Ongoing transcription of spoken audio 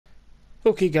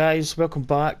Okay guys, welcome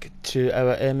back to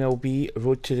our MLB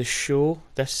Road to the Show.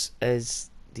 This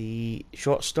is the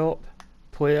shortstop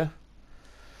player,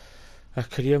 our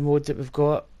career mode that we've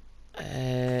got.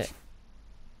 I'm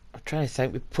trying to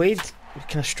think, we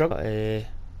kind of struggled.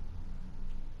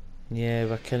 Yeah,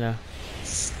 we're kind of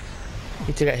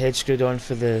need to get head screwed on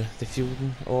for the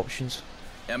fielding options.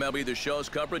 MLB The Show's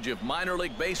coverage of minor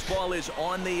league baseball is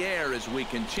on the air as we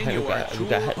continue our tour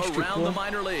around the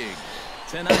minor league.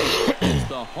 Tonight is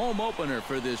the home opener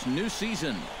for this new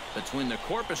season between the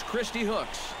Corpus Christi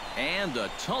Hooks and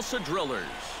the Tulsa Drillers.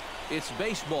 It's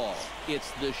baseball, it's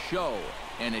the show,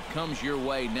 and it comes your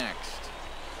way next.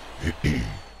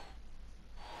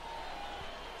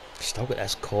 Still got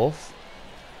this cough.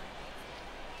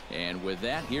 And with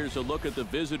that, here's a look at the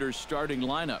visitors' starting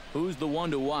lineup. Who's the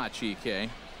one to watch, EK?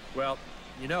 Well,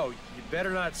 you know, you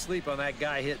better not sleep on that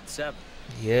guy hitting 7.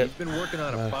 Yep. He's been working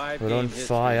on a 5-game we're on hit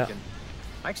fire. streak, and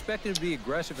I expect him to be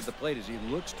aggressive at the plate as he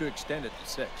looks to extend it to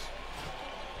 6.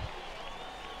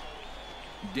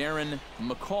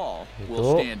 McCall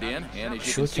will stand in, and as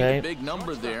you can see the big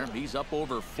number there, he's up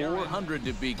over 400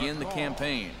 to begin the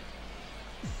campaign.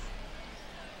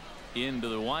 Into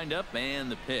the windup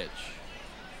and the pitch.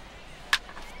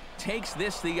 Takes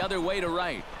this the other way to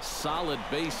right. Solid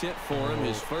base hit for him,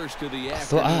 his first of the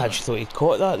afternoon. I actually thought he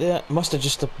caught that there. Must have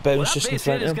just bounced just in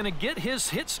front of him. He's going to get his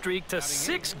hit streak to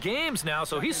 6 games now,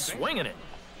 so he's swinging it.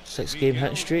 6-game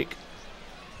hitting streak.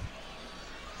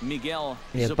 Miguel,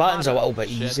 yeah, batting's a little bit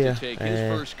easier. Take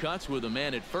his first cuts with a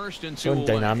man at first and 2 on away.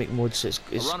 Dynamic mode, so it's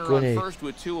going to first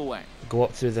with 2 away. Go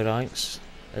up through the ranks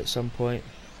at some point.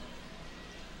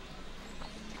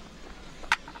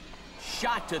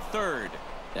 Shot to third.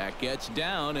 That gets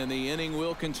down, and the inning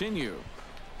will continue.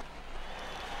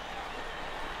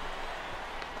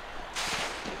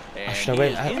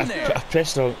 I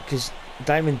pressed on because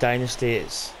Diamond Dynasty,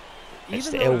 it's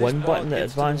the L1 button that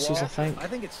advances, I think. I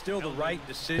think it's still the right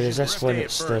decision. Whereas this one,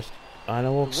 it's the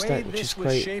analog stick, which is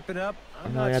quite. I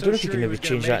don't know if you can maybe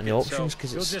change that in the options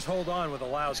because it's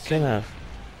kind of.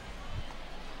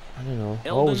 I don't know. I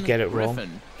always get it wrong.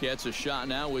 Gets a shot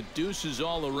now with deuces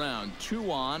all around. 2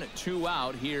 on, 2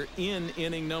 out here in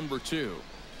inning number 2.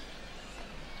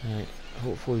 Right.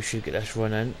 Hopefully we should get this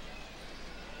run in.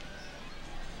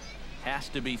 Has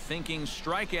to be thinking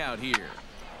strikeout here.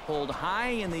 Pulled high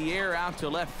in the air out to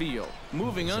left field.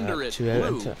 Moving under it.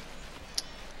 Blue.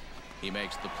 He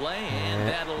makes the play, and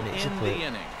that'll end the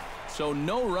inning. So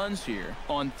no runs here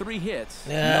on 3 hits,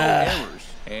 no errors,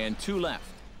 and 2 left.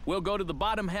 We'll go to the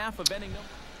bottom half of inning number.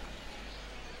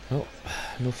 Oh,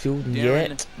 no fielding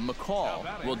yet.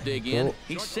 McCall will dig in.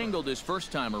 He singled his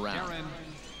first time around.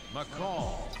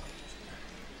 McCall.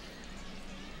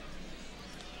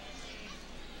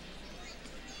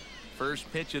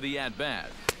 First pitch of the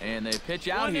at-bat. And they pitch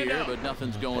out here, but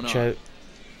nothing's going on. Out.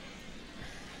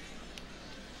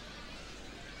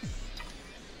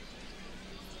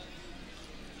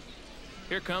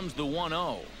 Here comes the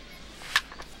 1-0.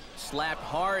 Slapped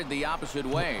hard the opposite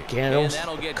way. Again, and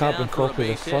that'll get carbon down for a copy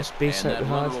base the first base hit, hit and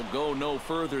we that had. runner will go no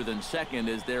further than second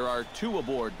as there are 2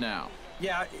 aboard now.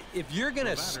 Yeah, if you're going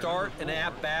to start an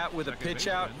at-bat with a pitch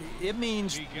out, it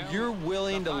means you're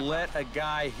willing to let a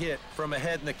guy hit from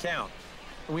ahead in the count.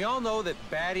 And we all know that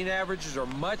batting averages are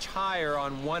much higher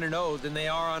on 1-0 than they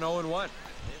are on 0-1.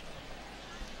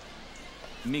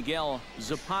 Miguel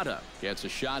Zapata gets a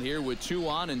shot here with 2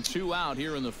 on and 2 out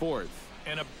here in the 4th.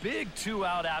 And a big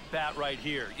 2-out at-bat right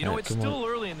here. You know, it's still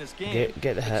early in this game.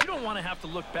 Get the hit. You don't want to have to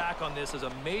look back on this as a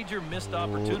major missed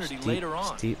opportunity later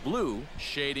on. Blue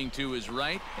shading to his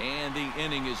right, and the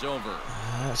inning is over.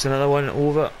 That's another one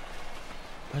over.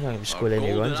 I don't even score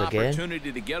any runs again.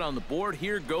 Opportunity to get on the board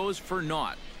here goes for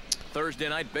naught. Thursday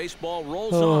night baseball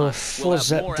rolls on. We'll 4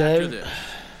 zip more down. After this.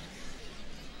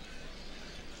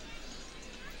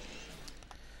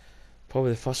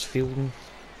 Probably the first fielding.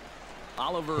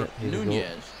 Oliver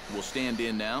Nunez will stand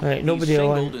in now. Right, nobody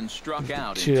singled and struck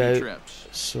out in 2 trips.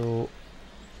 So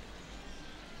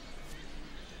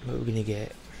what are we gonna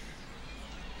get?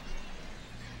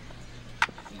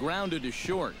 Grounded to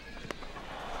short.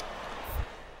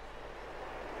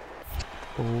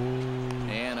 Oh,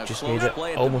 and a just close made it.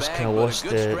 play at Almost the bag, kind of lost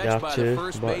but a good the stretch by the R2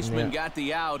 first button baseman there. got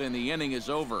the out, and the inning is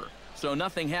over. So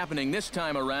nothing happening this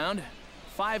time around.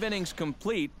 5 innings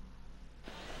complete.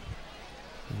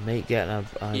 Might get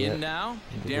in now,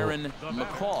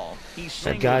 McCall. He's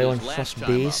a guy on first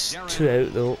base. 2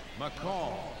 out though.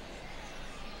 McCall.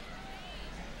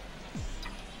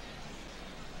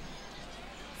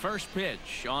 First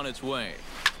pitch on its way.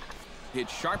 Hit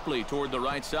sharply toward the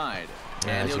right side.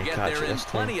 Yeah, and he'll get there in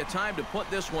plenty of time to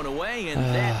put this one away, and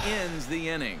that ends the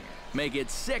inning. make it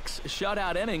 6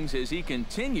 shutout innings as he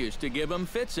continues to give them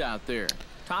fits out there.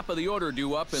 Top of the order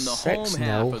due up in the home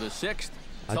half of the 6th.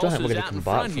 I don't think we're going to come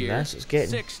back from this. It's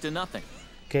getting 6-0.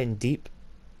 Getting deep.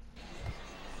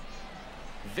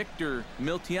 Victor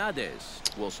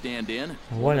Miltiades will stand in.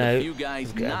 One out. A few guys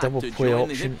We've got not a double to play join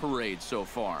the option. hit parade so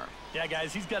far. Yeah,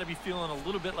 guys, he's got to be feeling a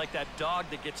little bit like that dog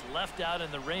that gets left out in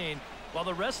the rain while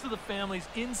the rest of the family's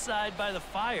inside by the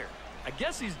fire. I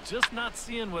guess he's just not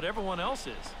seeing what everyone else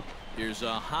is. Here's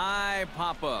a high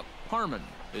pop-up. Harmon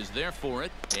is there for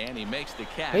it, and he makes the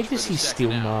catch. Why does he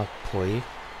steal my play?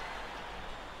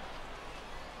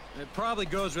 It probably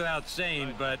goes without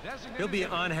saying, but he'll be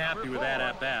unhappy with that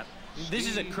at-bat. This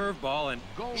is a curveball, and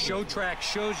Show Track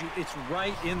shows you it's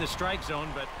right in the strike zone,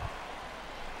 but...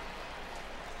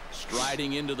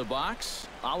 Striding into the box,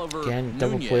 Oliver Again,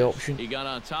 double Nunez. play option. He got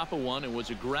on top of one and was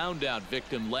a ground-out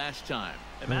victim last time.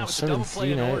 And Matt, with the double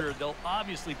play in order, they'll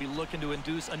obviously be looking to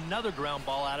induce another ground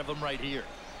ball out of him right here.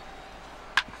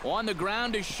 On the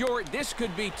ground is short. This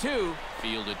could be 2.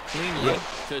 Fielded cleanly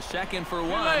to second for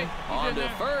 1. On to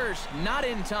first. Not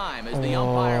in time as the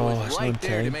umpire was right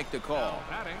there to make the call.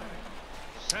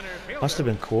 Must have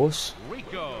been close.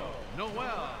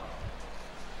 Noel.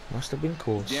 Must have been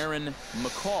close. Darren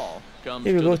McCall comes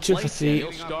Here we to go, the 2 for plate, 3. and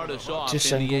he'll start us off 2 in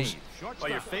singles. the 8th.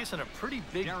 Well, you're facing a pretty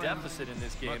big deficit in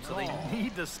this game, so they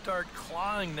need to start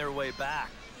clawing their way back.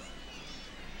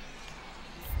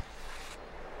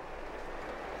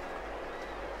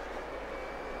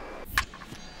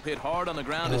 Hit hard on the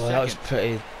ground to Oh, second. that was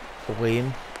pretty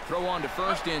lame. Throw on to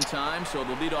first in time, so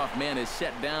the leadoff man is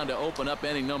set down to open up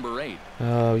inning number 8.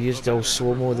 Oh, used the old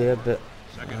slow-mo there, but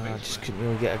I just couldn't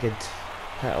really get a good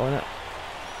hit on it.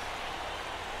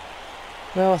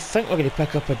 Well, I think we're going to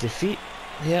pick up a defeat.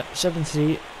 Yep,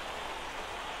 7-3.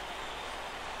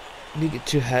 We get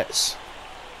 2 hits.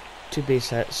 2 base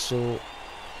hits, so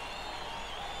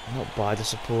not bad, I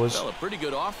suppose. Well, a pretty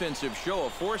good offensive show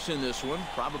of force in this one.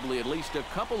 Probably at least a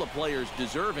couple of players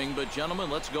deserving. But,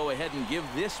 gentlemen, let's go ahead and give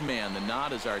this man the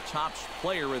nod as our top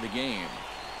player of the game.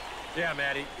 Yeah,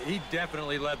 Matty, he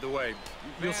definitely led the way.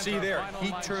 You'll see there,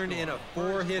 he turned in a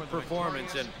 4-hit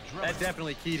performance, and that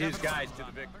definitely keyed his guys to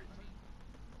the victory.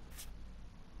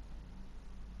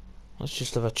 Let's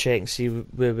just have a check and see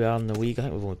where we are in the league. I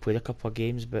think we've only played a couple of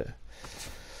games, but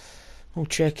we'll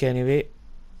check anyway.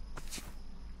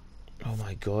 Oh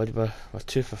my god, we're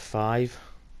 2 for 5.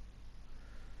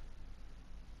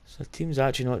 So the team's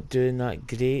actually not doing that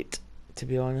great, to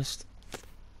be honest.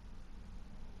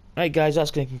 Right guys,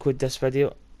 that's going to conclude this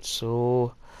video.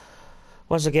 So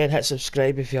once again, hit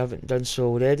subscribe if you haven't done so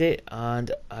already, and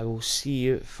I will see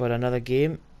you for another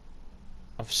game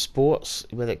of sports,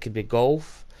 whether it could be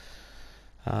golf,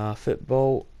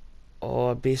 football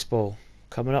or baseball,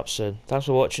 coming up soon. Thanks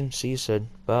for watching, see you soon,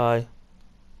 bye.